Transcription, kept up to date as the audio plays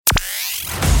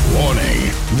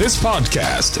This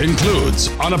podcast includes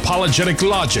unapologetic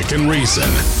logic and reason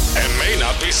and may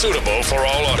not be suitable for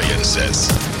all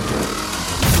audiences.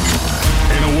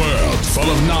 In a world full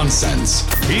of nonsense,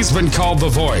 he's been called the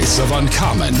voice of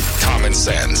uncommon common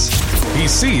sense. He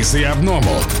sees the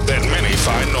abnormal that many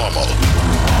find normal.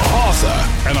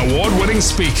 Author and award-winning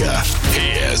speaker,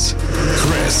 he is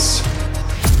Chris.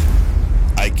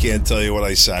 I can't tell you what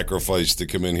I sacrificed to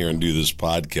come in here and do this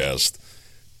podcast.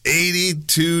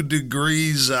 82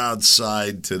 degrees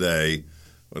outside today.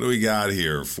 What do we got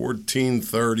here?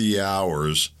 1430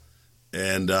 hours.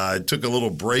 And I took a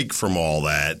little break from all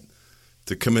that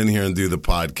to come in here and do the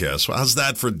podcast. Well, how's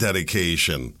that for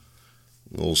dedication?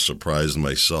 A little surprised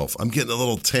myself. I'm getting a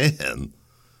little tan.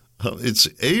 It's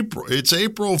April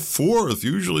 4th.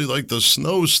 Usually like the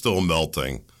snow's still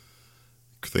melting.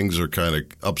 Things are kind of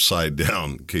upside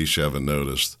down, in case you haven't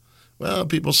noticed. Well,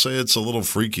 people say it's a little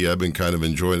freaky. I've been kind of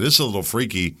enjoying it. It's a little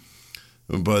freaky,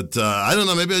 but I don't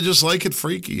know. Maybe I just like it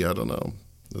freaky. I don't know.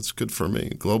 That's good for me.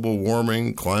 Global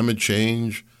warming, climate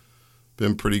change,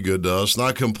 been pretty good to us.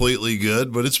 Not completely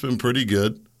good, but it's been pretty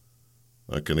good.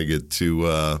 Not going to get too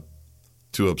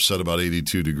upset about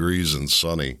 82 degrees and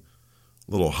sunny.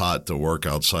 A little hot to work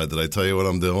outside. Did I tell you what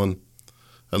I'm doing?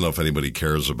 I don't know if anybody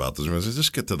cares about this.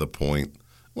 Just get to the point.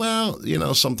 Well, you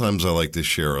know, sometimes I like to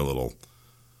share a little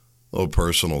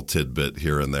personal tidbit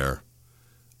here and there.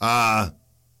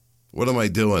 What am I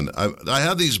doing? I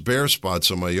have these bare spots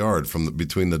in my yard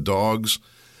between the dogs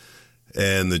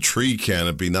and the tree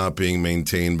canopy not being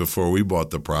maintained before we bought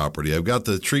the property. I've got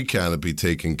the tree canopy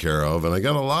taken care of, and I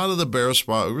got a lot of the bare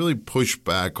spot. I really pushed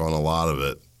back on a lot of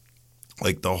it.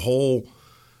 Like the whole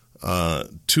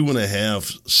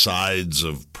 2.5 sides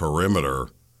of perimeter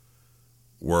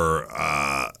were,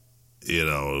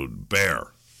 bare.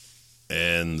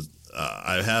 And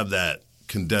I have that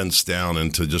condensed down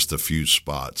into just a few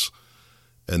spots.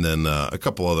 And then a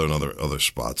couple other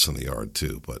spots in the yard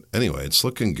too. But anyway, it's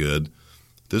looking good.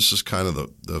 This is kind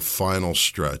of the final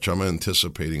stretch. I'm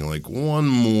anticipating like one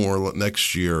more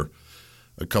next year.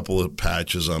 A couple of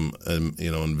patches I'm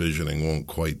envisioning won't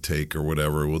quite take or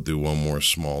whatever. We'll do one more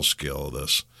small scale of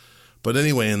this. But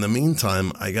anyway, in the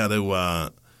meantime, I got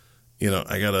to,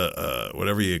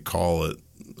 whatever you call it,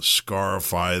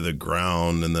 scarify the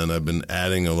ground. And then I've been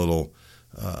adding a little,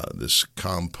 this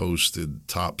composted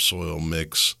topsoil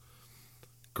mix,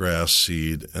 grass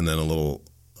seed, and then a little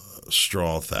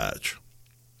straw thatch.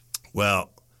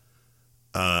 Well,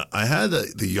 I had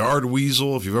the yard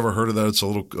weasel, if you've ever heard of that. It's a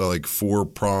little like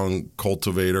 4-prong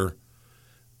cultivator.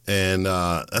 And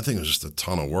that thing was just a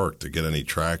ton of work to get any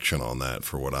traction on that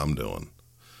for what I'm doing.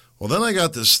 Well, then I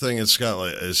got this thing. It's got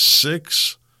like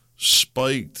 6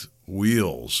 spiked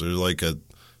wheels. There's like a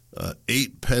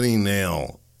 8-penny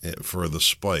nail for the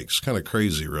spikes. Kind of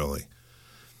crazy, really.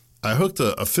 I hooked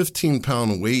a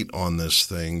 15-pound weight on this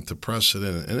thing to press it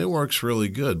in, and it works really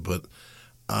good. But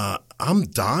I'm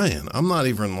dying. I'm not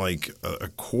even like a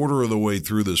quarter of the way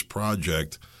through this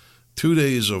project. 2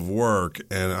 days of work,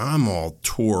 and I'm all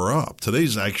tore up.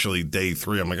 Today's actually day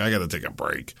 3. I'm like, I got to take a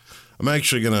break. I'm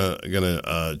actually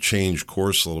gonna change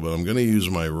course a little bit. I'm gonna use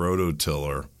my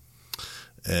rototiller,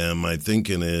 and my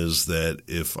thinking is that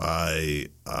if I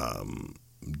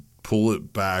pull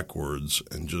it backwards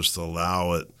and just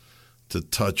allow it to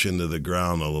touch into the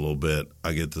ground a little bit,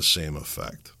 I get the same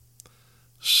effect.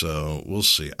 So we'll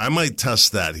see. I might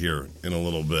test that here in a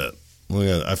little bit.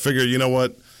 I figured, you know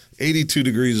what? 82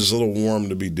 degrees is a little warm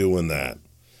to be doing that.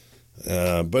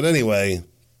 But anyway,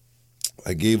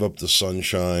 I gave up the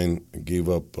sunshine. I gave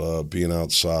up being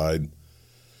outside,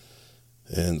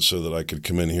 and so that I could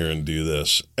come in here and do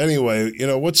this. Anyway,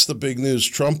 what's the big news?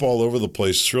 Trump all over the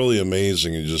place. It's really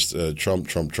amazing. You just Trump.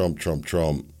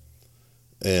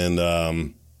 And,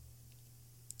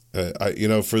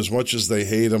 for as much as they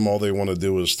hate him, all they want to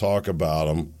do is talk about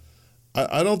him.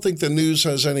 I don't think the news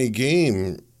has any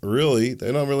game, really.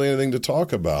 They don't really have anything to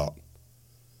talk about.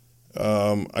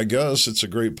 I guess it's a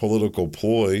great political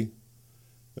ploy,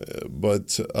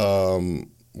 but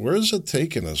where is it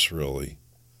taking us, really?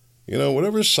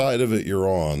 Whatever side of it you're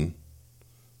on,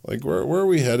 like where are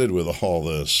we headed with all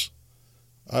this?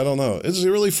 I don't know. It's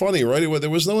really funny, right? There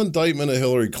was no indictment of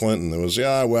Hillary Clinton. It was,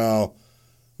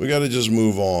 we got to just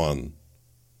move on.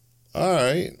 All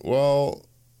right, well,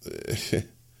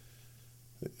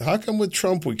 how come with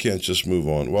Trump we can't just move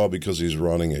on? Well, because he's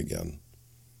running again.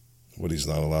 What, he's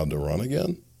not allowed to run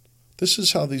again? This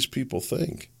is how these people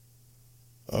think.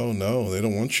 Oh, no, they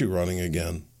don't want you running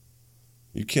again.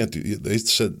 You can't do. They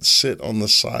said sit on the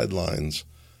sidelines.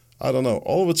 I don't know.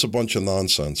 All of it's a bunch of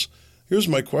nonsense. Here's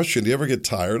my question. Do you ever get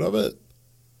tired of it?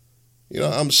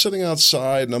 I'm sitting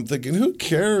outside and I'm thinking, who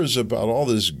cares about all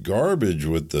this garbage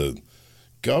with the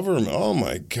government? Oh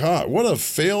my God, what a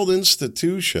failed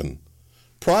institution.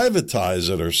 Privatize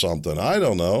it or something. I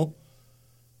don't know.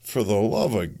 For the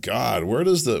love of God, where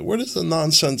does the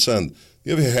nonsense end?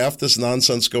 You have half this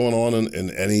nonsense going on in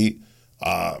any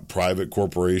private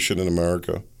corporation in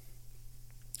America.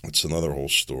 It's another whole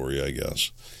story, I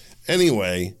guess.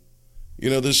 Anyway,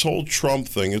 this whole Trump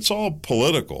thing, it's all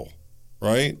political,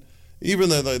 right? Even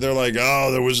they're like,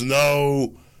 oh, there was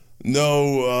no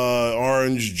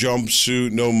orange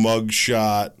jumpsuit, no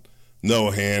mugshot,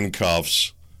 no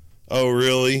handcuffs. Oh,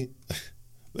 really?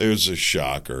 There's a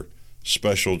shocker.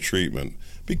 Special treatment.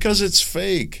 Because it's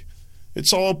fake.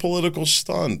 It's all a political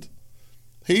stunt.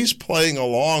 He's playing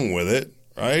along with it,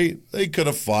 right? They could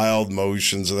have filed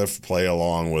motions and they play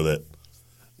along with it.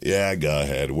 Yeah, go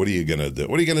ahead. What are you going to do?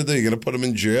 What are you going to do? You're going to put him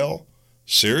in jail?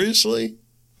 Seriously?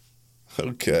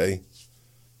 Okay.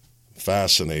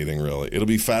 Fascinating, really. It'll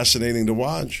be fascinating to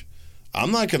watch.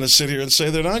 I'm not going to sit here and say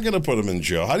they're not going to put him in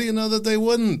jail. How do you know that they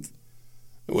wouldn't?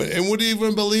 And would you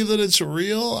even believe that it's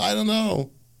real? I don't know.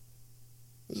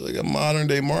 It's like a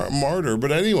modern-day martyr.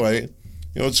 But anyway,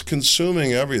 it's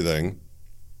consuming everything.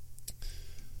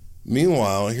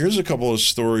 Meanwhile, here's a couple of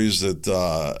stories that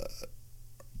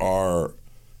are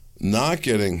not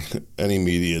getting any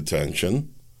media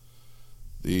attention.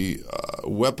 The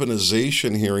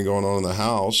weaponization hearing going on in the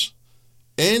House.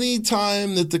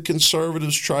 Anytime that the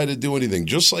conservatives try to do anything,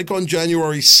 just like on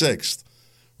January 6th,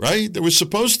 right? There was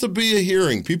supposed to be a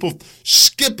hearing. People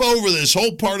skip over this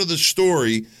whole part of the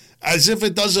story as if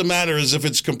it doesn't matter, as if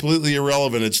it's completely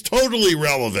irrelevant. It's totally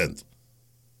relevant.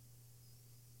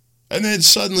 And then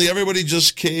suddenly everybody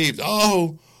just caved.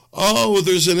 Oh,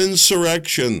 there's an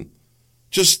insurrection.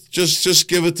 Just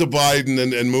give it to Biden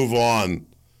and move on.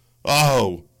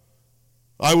 Oh,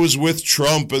 I was with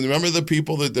Trump. And remember the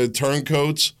people the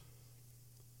turncoats?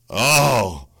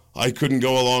 Oh, I couldn't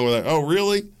go along with that. Oh,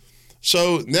 really?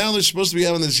 So now they're supposed to be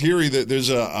having this hearing. That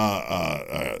there's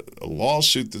a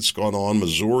lawsuit that's gone on,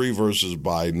 Missouri versus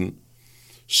Biden,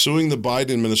 suing the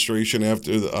Biden administration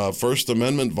after the First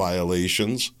Amendment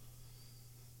violations.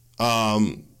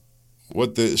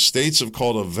 What the states have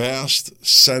called a vast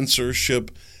censorship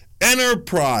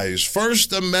enterprise.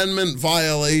 First Amendment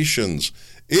violations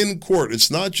in court.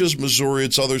 It's not just Missouri,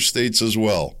 it's other states as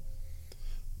well.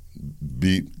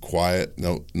 Be quiet.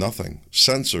 No, nothing.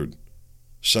 Censored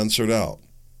out.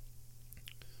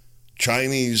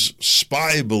 Chinese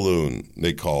spy balloon,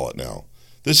 they call it now.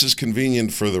 This is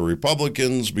convenient for the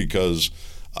Republicans because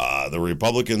the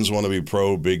Republicans want to be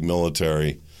pro-big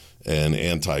military and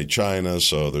anti-China,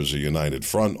 so there's a united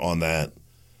front on that.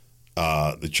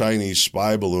 The Chinese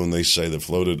spy balloon, they say, that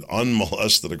floated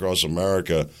unmolested across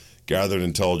America, gathered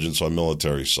intelligence on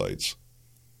military sites.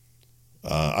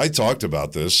 I talked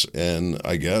about this, and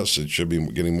I guess it should be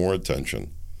getting more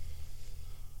attention.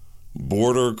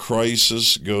 Border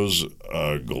crisis goes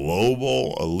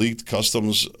global. A leaked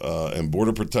Customs and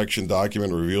Border Protection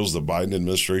document reveals the Biden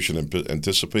administration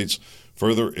anticipates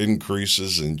further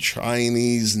increases in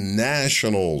Chinese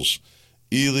nationals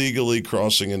illegally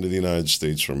crossing into the United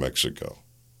States from Mexico.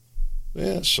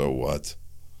 Yeah, so what?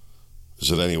 Is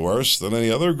it any worse than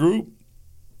any other group?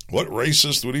 What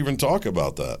racist would even talk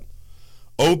about that?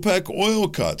 OPEC oil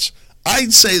cuts.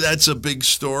 I'd say that's a big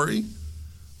story.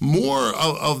 More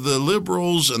of the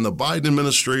liberals and the Biden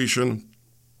administration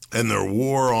and their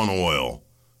war on oil.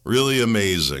 Really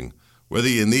amazing. Whether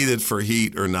you need it for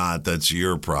heat or not, that's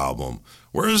your problem.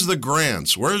 Where's the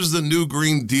grants? Where's the new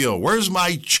Green Deal? Where's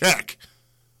my check?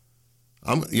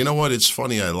 You know what? It's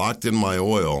funny. I locked in my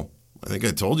oil. I think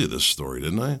I told you this story,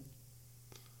 didn't I?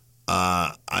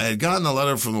 I had gotten a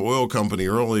letter from the oil company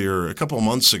earlier, a couple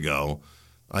months ago.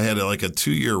 I had a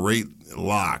 2-year rate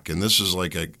lock, and this is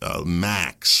like a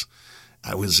max.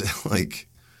 I was at like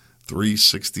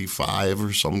 365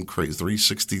 or something crazy,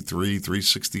 363,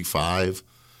 365.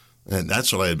 And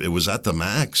that's what it was at the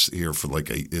max here for like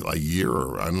a year,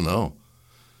 or I don't know.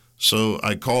 So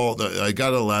I called, I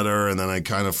got a letter, and then I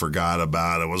kind of forgot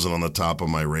about it. It wasn't on the top of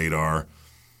my radar. I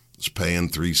was paying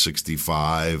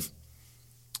 365.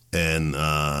 And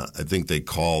I think they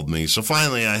called me. So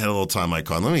finally, I had a little time. I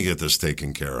called. Let me get this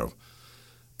taken care of.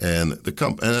 And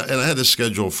and I had to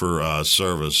schedule for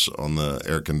service on the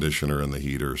air conditioner and the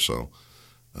heater. So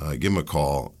I give him a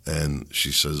call, and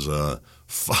she says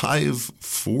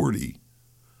 $5.40,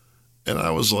 and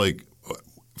I was like,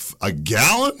 a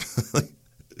gallon?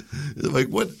 Like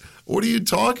what? What are you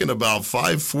talking about?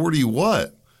 $5.40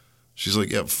 what? She's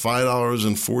like, yeah,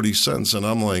 $5.40, and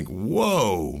I'm like,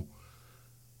 whoa.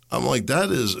 I'm like,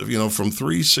 that is, from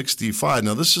 365.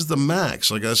 Now, this is the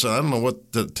max. Like I said, I don't know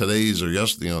what today's or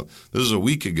yesterday, this is a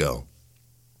week ago.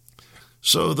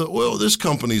 So this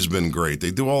company's been great. They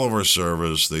do all of our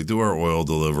service. They do our oil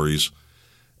deliveries.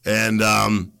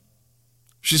 And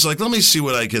she's like, let me see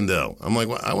what I can do. I'm like,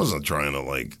 well, I wasn't trying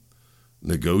to,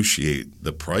 negotiate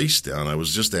the price down. I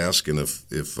was just asking if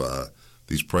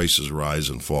these prices rise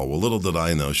and fall. Well, little did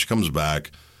I know. She comes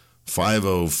back,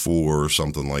 504 or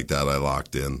something like that I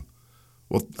locked in.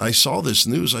 Well, I saw this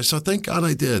news. I said, thank God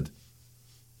I did.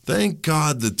 Thank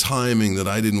God the timing that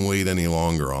I didn't wait any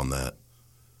longer on that.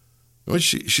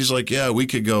 She's like, yeah, a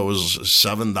week ago it was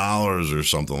 $7 or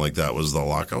something like that was the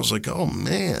lock. I was like, oh,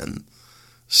 man,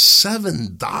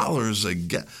 $7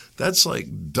 again. That's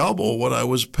like double what I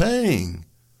was paying.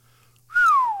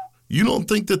 You don't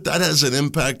think that has an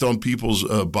impact on people's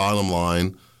bottom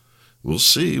line? We'll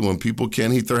see. When people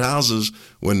can't heat their houses,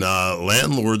 when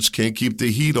landlords can't keep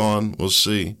the heat on, we'll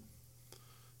see.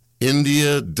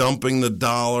 India dumping the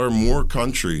dollar, more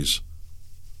countries.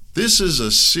 This is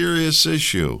a serious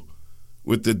issue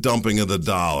with the dumping of the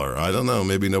dollar. I don't know.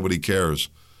 Maybe nobody cares.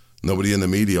 Nobody in the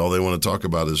media, all they want to talk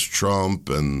about is Trump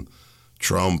and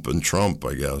Trump and Trump,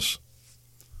 I guess.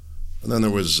 And then there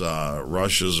was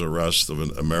Russia's arrest of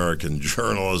an American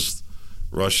journalist.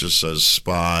 Russia says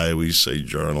spy. We say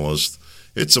journalist.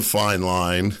 It's a fine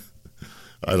line.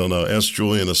 I don't know. Ask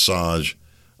Julian Assange.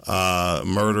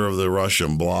 Murder of the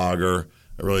Russian blogger.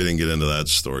 I really didn't get into that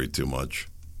story too much.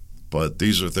 But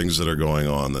these are things that are going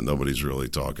on that nobody's really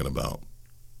talking about.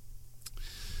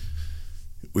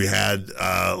 We had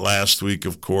last week,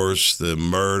 of course, the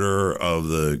murder of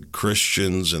the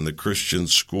Christians in the Christian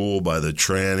school by the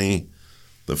tranny,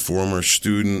 the former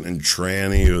student and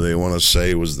tranny who they want to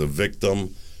say was the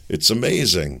victim. It's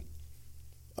amazing.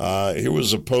 Here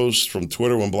was a post from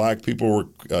Twitter when black people were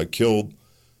killed.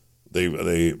 They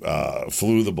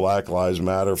flew the Black Lives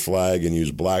Matter flag and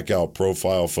used blackout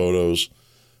profile photos.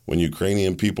 When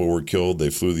Ukrainian people were killed, they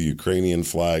flew the Ukrainian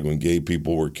flag. When gay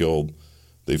people were killed,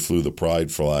 they flew the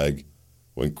pride flag.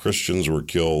 When Christians were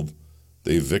killed,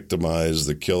 they victimized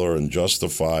the killer and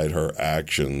justified her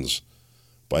actions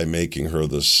by making her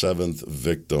the seventh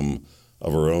victim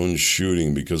of her own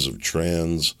shooting because of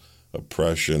trans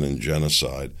oppression and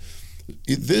genocide.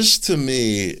 This, to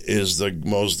me, is the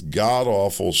most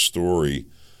god-awful story,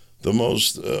 the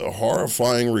most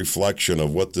horrifying reflection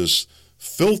of what this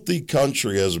filthy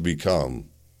country has become.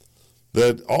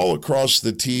 That all across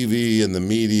the TV and the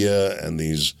media and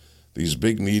these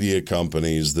big media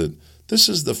companies, that this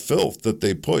is the filth that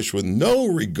they push with no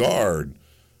regard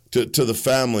to the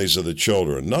families of the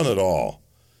children, none at all.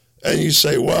 And you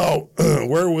say, well,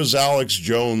 where was Alex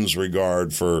Jones'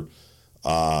 regard for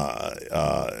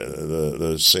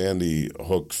the Sandy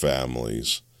Hook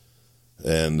families?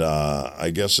 And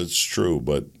I guess it's true,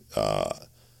 but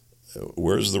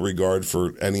where's the regard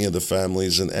for any of the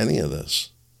families in any of this?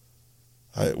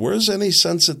 Where's any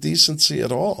sense of decency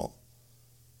at all?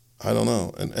 I don't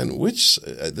know. And which,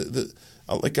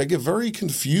 I get very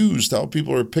confused how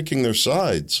people are picking their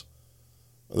sides.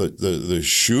 The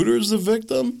shooter's the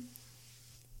victim?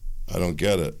 I don't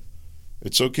get it.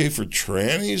 It's okay for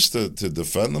trannies to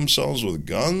defend themselves with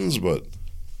guns, but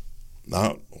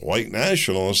not white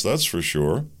nationalists, that's for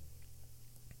sure.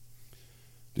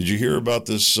 Did you hear about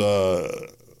this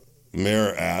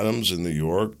Mayor Adams in New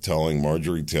York telling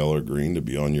Marjorie Taylor Greene to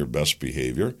be on your best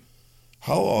behavior?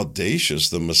 How audacious,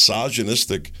 the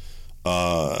misogynistic,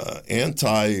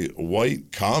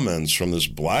 anti-white comments from this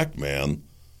black man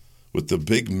with the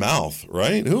big mouth,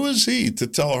 right? Who is he to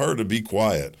tell her to be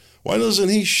quiet? Why doesn't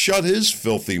he shut his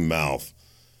filthy mouth?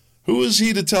 Who is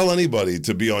he to tell anybody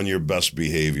to be on your best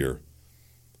behavior?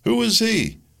 Who is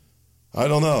he? I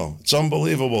don't know. It's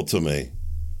unbelievable to me.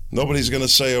 Nobody's going to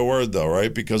say a word, though,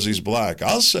 right? Because he's black.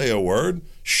 I'll say a word.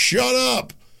 Shut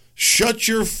up. Shut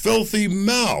your filthy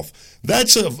mouth.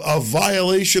 That's a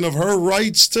violation of her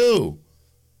rights, too.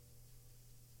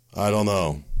 I don't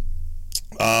know.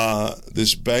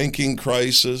 This banking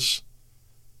crisis,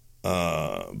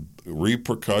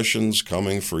 repercussions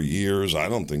coming for years. I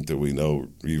don't think that we know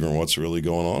even what's really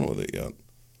going on with it yet.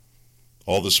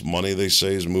 All this money they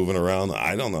say is moving around.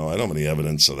 I don't know. I don't have any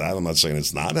evidence of that. I'm not saying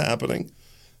it's not happening.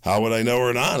 How would I know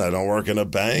or not? I don't work in a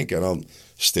bank. I don't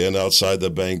stand outside the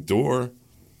bank door.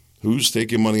 Who's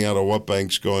taking money out of what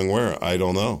bank's going where? I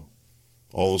don't know.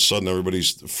 All of a sudden,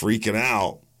 everybody's freaking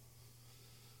out.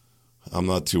 I'm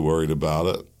not too worried about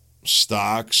it.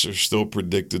 Stocks are still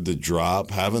predicted to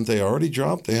drop. Haven't they already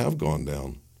dropped? They have gone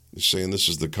down. They're saying this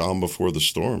is the calm before the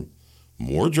storm.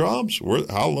 More drops?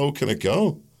 How low can it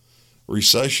go?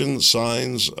 Recession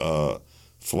signs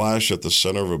flash at the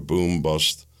center of a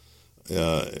boom-bust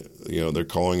They're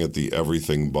calling it the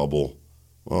everything bubble.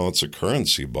 Well, it's a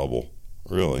currency bubble,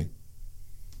 really.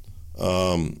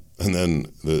 And then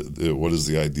what is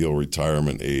the ideal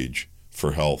retirement age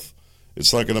for health?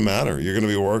 It's not going to matter. You're going to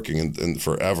be working and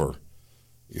forever.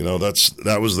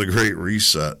 That was the Great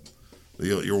Reset.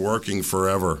 You're working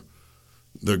forever.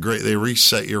 They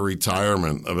reset your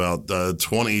retirement about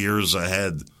 20 years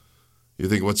ahead. You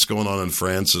think what's going on in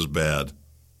France is bad.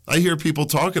 I hear people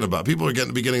talking about. People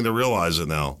are beginning to realize it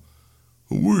now.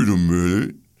 Wait a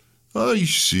minute. I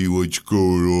see what's going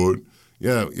on.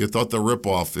 Yeah, you thought the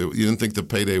ripoff. You didn't think the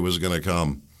payday was going to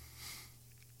come.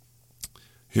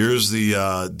 Here's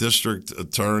the district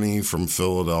attorney from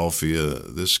Philadelphia.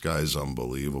 This guy's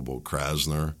unbelievable,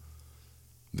 Krasner.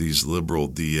 These liberal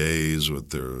DAs with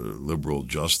their liberal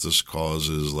justice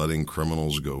causes, letting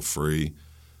criminals go free.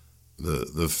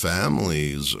 The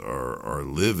families are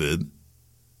livid.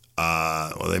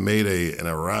 They made an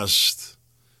arrest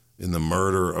in the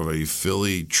murder of a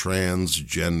Philly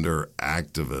transgender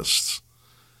activist.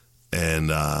 And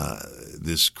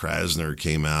this Krasner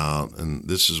came out, and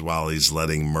this is while he's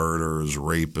letting murderers,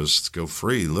 rapists go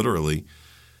free, literally.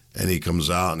 And he comes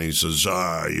out and he says,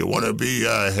 you want to be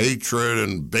hatred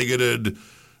and bigoted?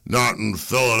 Not in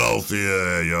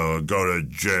Philadelphia, you'll go to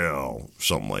jail.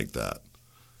 Something like that.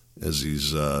 As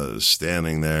he's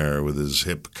standing there with his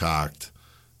hip cocked.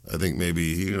 I think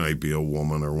maybe he might be a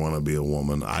woman or want to be a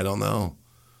woman. I don't know.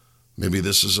 Maybe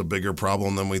this is a bigger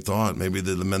problem than we thought. Maybe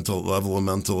the level of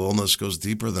mental illness goes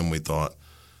deeper than we thought.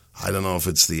 I don't know if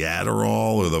it's the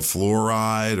Adderall or the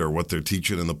fluoride or what they're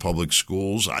teaching in the public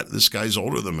schools. This guy's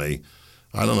older than me.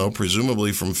 I don't know,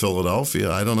 presumably from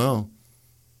Philadelphia. I don't know.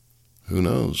 Who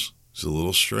knows? It's a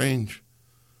little strange.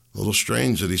 A little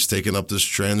strange that he's taken up this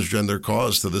transgender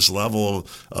cause to this level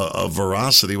of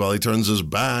veracity while he turns his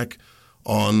back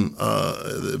on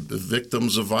the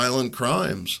victims of violent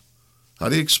crimes. How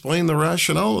do you explain the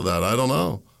rationale of that? I don't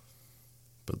know.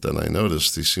 But then I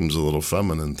noticed he seems a little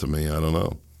feminine to me. I don't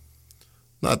know.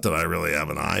 Not that I really have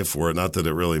an eye for it. Not that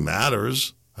it really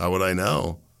matters. How would I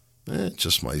know?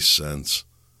 Just my sense.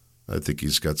 I think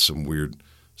he's got some weird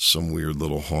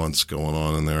little haunts going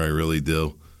on in there. I really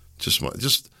do.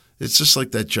 It's just like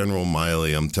that General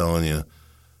Miley. I'm telling you.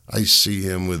 I see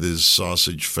him with his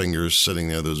sausage fingers sitting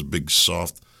there, those big,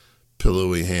 soft,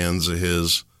 pillowy hands of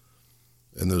his,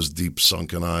 and those deep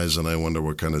sunken eyes, and I wonder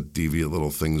what kind of deviant little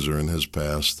things are in his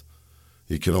past.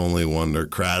 You can only wonder.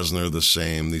 Krasner, the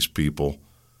same, these people.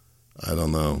 I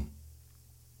don't know.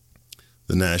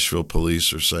 The Nashville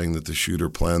police are saying that the shooter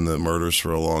planned the murders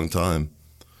for a long time.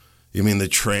 You mean the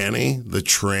tranny? The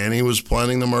tranny was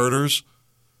planning the murders?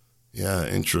 Yeah,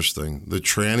 interesting. The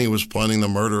tranny was planning the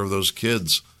murder of those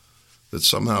kids. That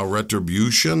somehow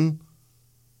retribution?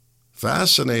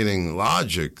 Fascinating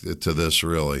logic to this,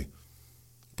 really.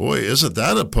 Boy, isn't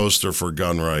that a poster for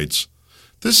gun rights?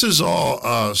 This is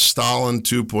all Stalin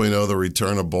 2.0, the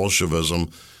return of Bolshevism.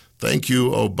 Thank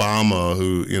you, Obama,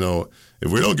 who, if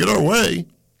we don't get our way,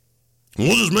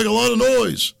 we'll just make a lot of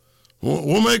noise.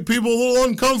 We'll make people a little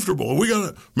uncomfortable. We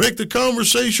got to make the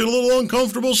conversation a little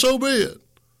uncomfortable, so be it.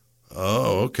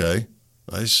 Oh, okay.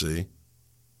 I see.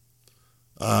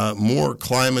 More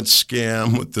climate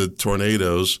scam with the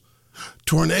tornadoes.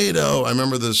 Tornado, I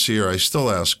remember this here. I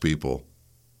still ask people.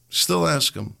 Still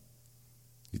ask them.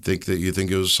 You think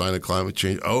it was a sign of climate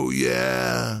change? Oh,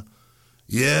 yeah.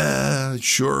 Yeah, it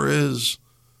sure is.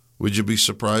 Would you be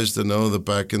surprised to know that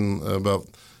back in about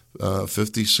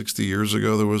 50, 60 years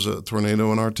ago, there was a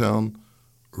tornado in our town?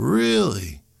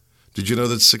 Really? Did you know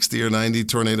that 60 or 90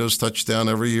 tornadoes touch down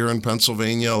every year in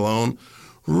Pennsylvania alone?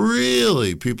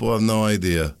 Really? People have no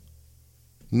idea.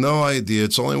 No idea.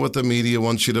 It's only what the media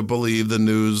wants you to believe, the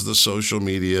news, the social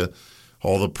media,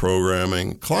 all the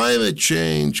programming. Climate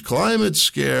change, climate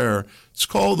scare. It's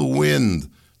called wind.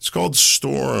 It's called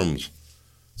storms.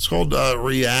 It's called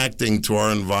reacting to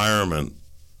our environment.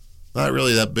 Not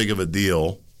really that big of a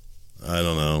deal. I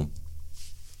don't know.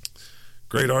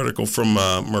 Great article from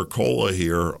Mercola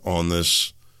here on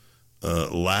this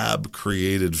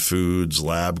lab-created foods,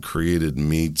 lab-created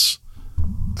meats.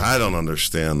 I don't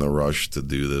understand the rush to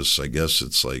do this. I guess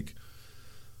it's like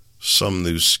some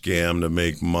new scam to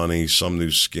make money, some new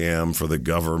scam for the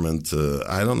government to,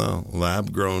 I don't know,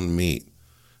 lab-grown meat.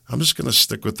 I'm just going to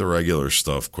stick with the regular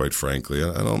stuff, quite frankly.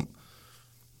 I don't.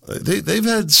 They've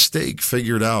had steak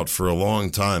figured out for a long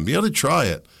time. You ought to try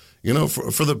it.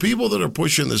 For the people that are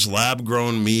pushing this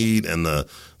lab-grown meat and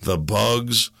the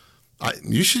bugs,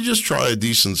 you should just try a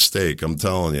decent steak, I'm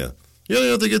telling you. You don't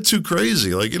have to get too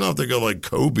crazy. Like, you don't have to go like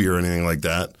Kobe or anything like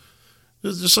that.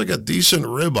 It's just like a decent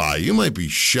ribeye. You might be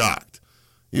shocked.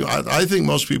 I think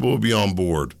most people would be on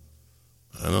board.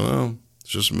 I don't know. It's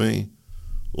just me.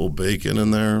 A little bacon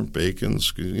in there.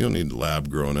 Bacon's, you don't need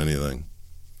lab-grown anything.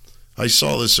 I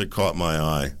saw this, it caught my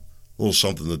eye. A little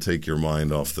something to take your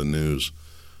mind off the news.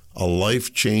 A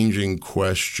life-changing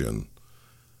question.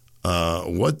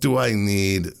 What do I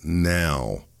need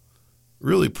now?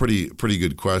 Really pretty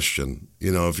good question.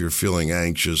 You know, if you're feeling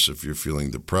anxious, if you're feeling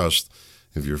depressed,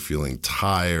 if you're feeling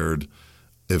tired,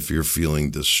 if you're feeling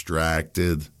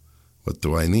distracted, what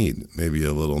do I need? Maybe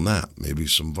a little nap, maybe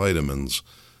some vitamins.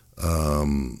 I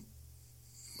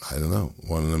don't know,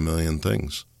 one in a million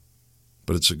things.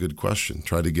 But it's a good question.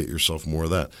 Try to get yourself more of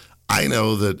that. I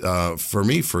know that for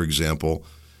me, for example,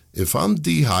 if I'm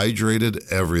dehydrated,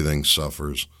 everything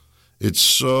suffers. It's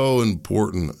so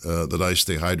important that I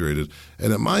stay hydrated.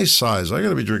 And at my size, I got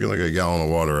to be drinking like a gallon of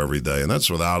water every day, and that's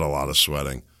without a lot of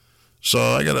sweating. So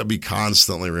I got to be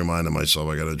constantly reminding myself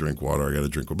I got to drink water,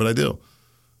 but I do.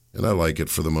 And I like it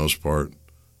for the most part.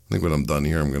 I think when I'm done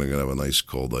here, I'm going to have a nice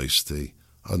cold iced tea,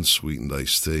 unsweetened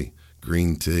iced tea,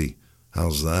 green tea.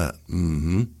 How's that?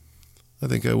 I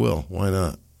think I will. Why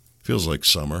not? Feels like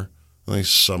summer. A nice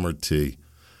summer tea.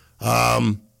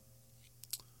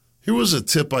 Here was a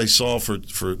tip I saw for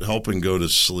helping go to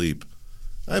sleep.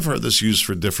 I've heard this used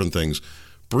for different things.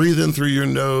 Breathe in through your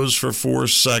nose for 4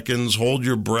 seconds. Hold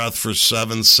your breath for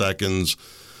 7 seconds.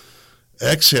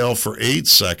 Exhale for 8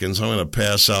 seconds. I'm going to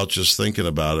pass out just thinking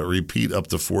about it. Repeat up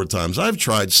to 4 times. I've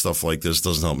tried stuff like this.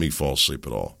 Doesn't help me fall asleep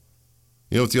at all.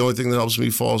 You know what the only thing that helps me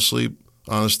fall asleep?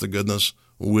 Honest to goodness,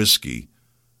 whiskey.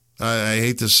 I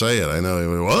hate to say it. I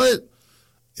know. What?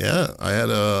 Yeah, I had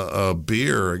a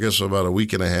beer, I guess about a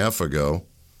week and a half ago.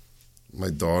 My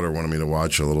daughter wanted me to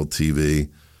watch a little TV.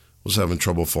 Was having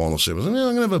trouble falling asleep. I said, I'm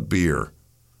going to have a beer.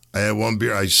 I had one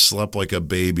beer. I slept like a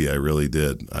baby. I really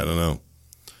did. I don't know.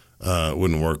 It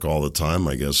wouldn't work all the time,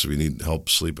 I guess, if you need help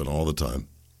sleeping all the time.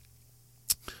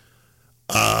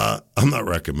 I'm not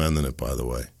recommending it, by the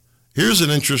way. Here's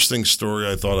an interesting story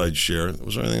I thought I'd share.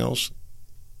 Was there anything else?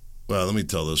 Well, let me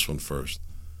tell this one first.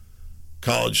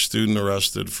 College student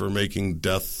arrested for making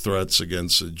death threats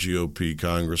against a GOP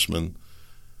congressman.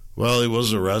 Well, he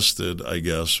was arrested, I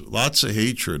guess. Lots of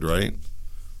hatred, right?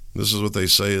 This is what they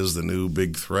say is the new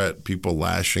big threat, people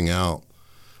lashing out.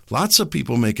 Lots of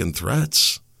people making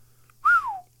threats.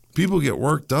 People get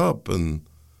worked up and,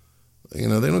 you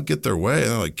know, they don't get their way.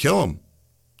 They're like, kill them.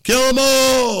 Kill them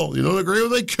all. You don't agree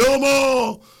with me? Kill them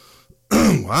all.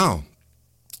 Wow.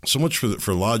 So much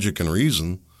for logic and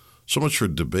reason. So much for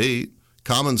debate.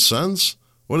 Common sense?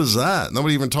 What is that?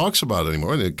 Nobody even talks about it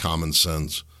anymore. I need common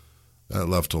sense. That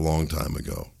left a long time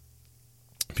ago.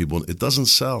 People, it doesn't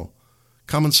sell.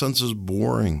 Common sense is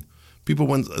boring. People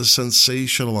want to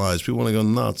sensationalize. People want to go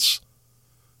nuts.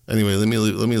 Anyway, let me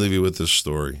leave you with this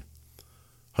story.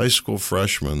 High school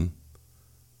freshman,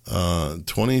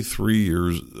 23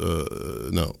 years,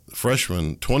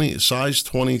 freshman, size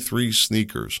 23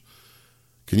 sneakers.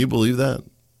 Can you believe that?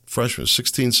 Freshman,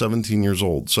 16, 17 years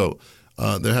old. So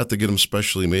they have to get him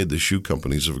specially made. The shoe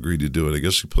companies have agreed to do it. I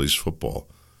guess he plays football.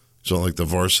 So like the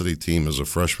varsity team as a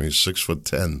freshman, he's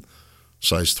 6'10",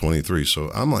 size 23. So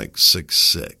I'm like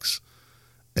 6'6",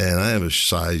 and I have a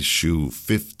size shoe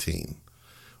 15.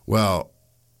 Well,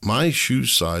 my shoe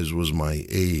size was my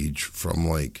age from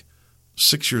like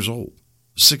 6 years old.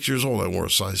 6 years old, I wore a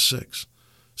size 6.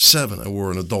 7, I wore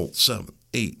an adult 7.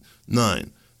 8,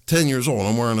 9, 10 years old,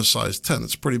 I'm wearing a size 10.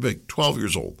 It's pretty big. 12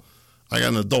 years old, I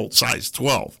got an adult size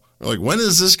 12. We're like, when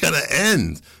is this going to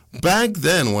end? Back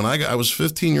then, when I was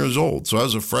 15 years old, so I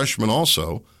was a freshman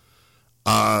also,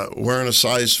 wearing a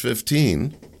size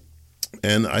 15,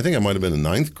 and I think I might have been in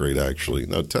 9th grade, actually.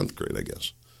 No, 10th grade, I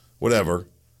guess. Whatever.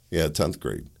 Yeah, 10th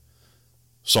grade.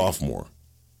 Sophomore.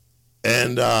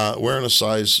 And wearing a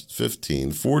size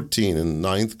 15, 14 in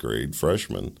 9th grade,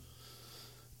 freshman.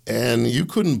 And you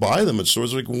couldn't buy them at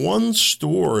stores. Like one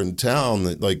store in town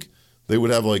that like they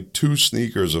would have like 2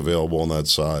 sneakers available in that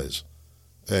size.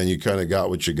 And you kind of got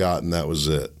what you got, and that was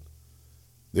it.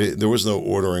 There was no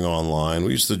ordering online.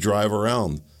 We used to drive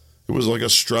around. It was like a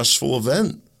stressful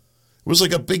event. It was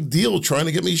like a big deal trying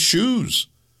to get me shoes.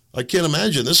 I can't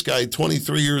imagine this guy,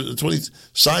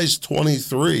 size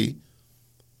 23,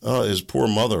 his poor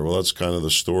mother. Well, that's kind of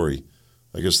the story.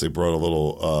 I guess they brought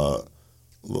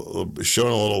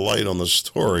shone a little light on the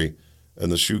story,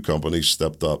 and the shoe company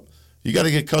stepped up. You got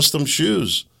to get custom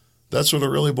shoes. That's what it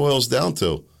really boils down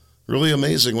to. Really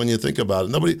amazing when you think about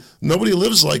it. Nobody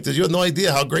lives like this. You have no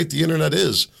idea how great the internet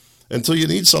is until you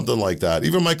need something like that.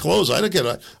 Even my clothes, I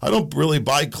don't really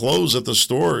buy clothes at the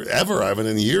store ever. I haven't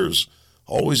in years.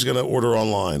 Always going to order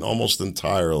online, almost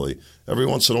entirely. Every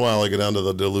once in a while, I go down to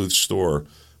the Duluth store,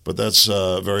 but that's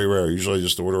very rare. Usually, I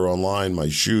just order online. My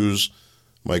shoes,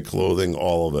 my clothing,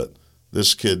 all of it.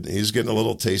 This kid, he's getting a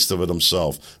little taste of it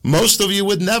himself. Most of you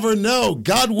would never know.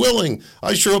 God willing,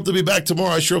 I sure hope to be back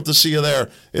tomorrow. I sure hope to see you there.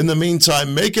 In the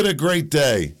meantime, make it a great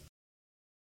day.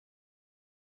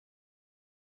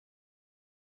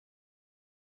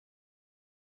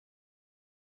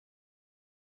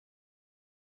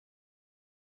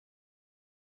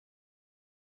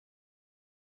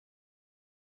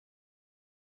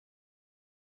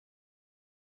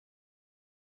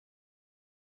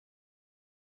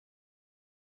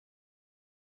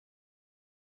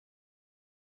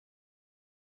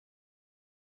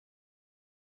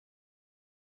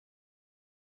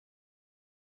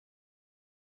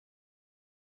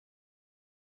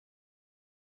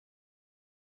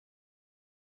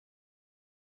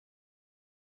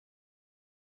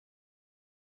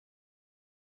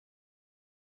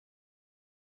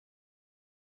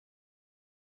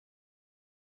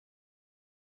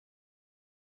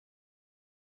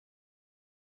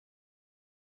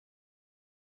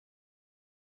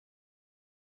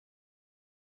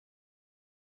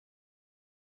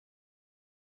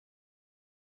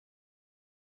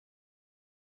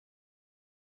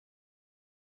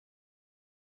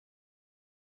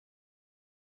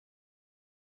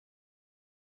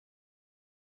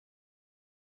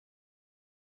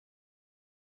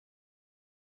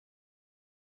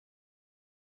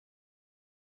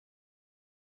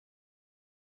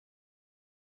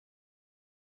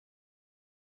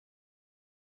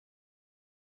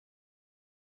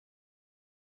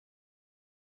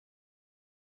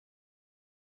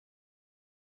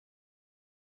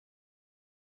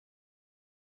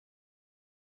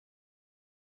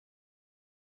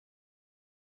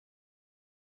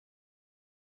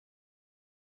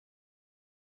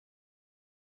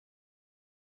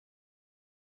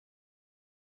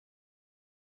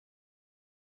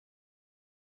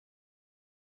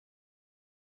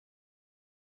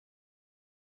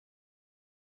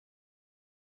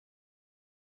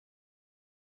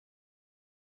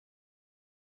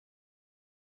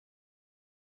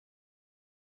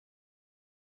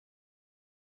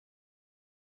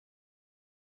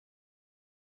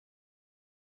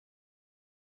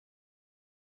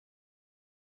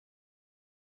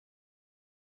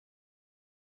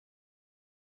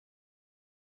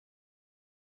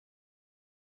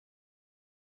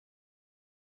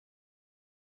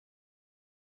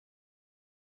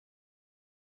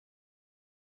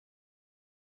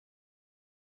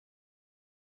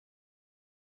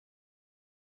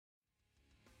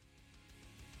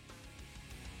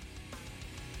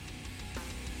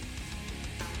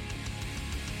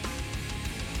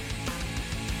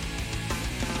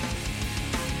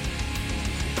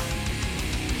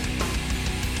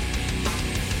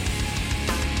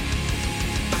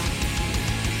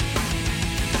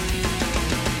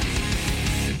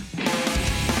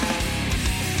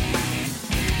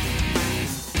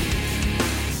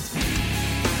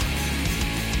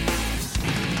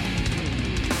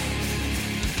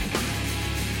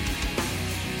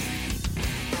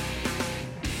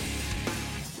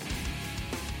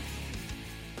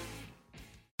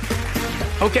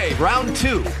 Okay, round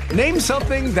two. Name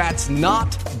something that's not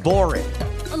boring.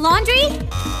 A laundry?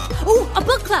 Ooh, a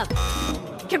book club.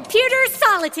 Computer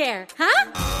solitaire,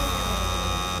 huh?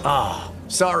 Ah, oh,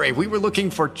 sorry, we were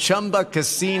looking for Chumba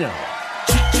Casino.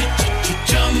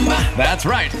 That's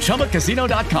right,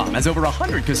 ChumbaCasino.com has over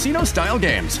 100 casino-style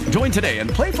games. Join today and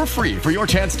play for free for your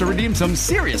chance to redeem some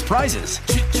serious prizes.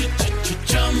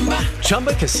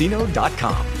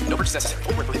 ChumbaCasino.com. No purchase necessary.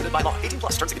 Void where prohibited by law. 18+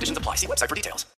 terms and conditions apply. See website for details.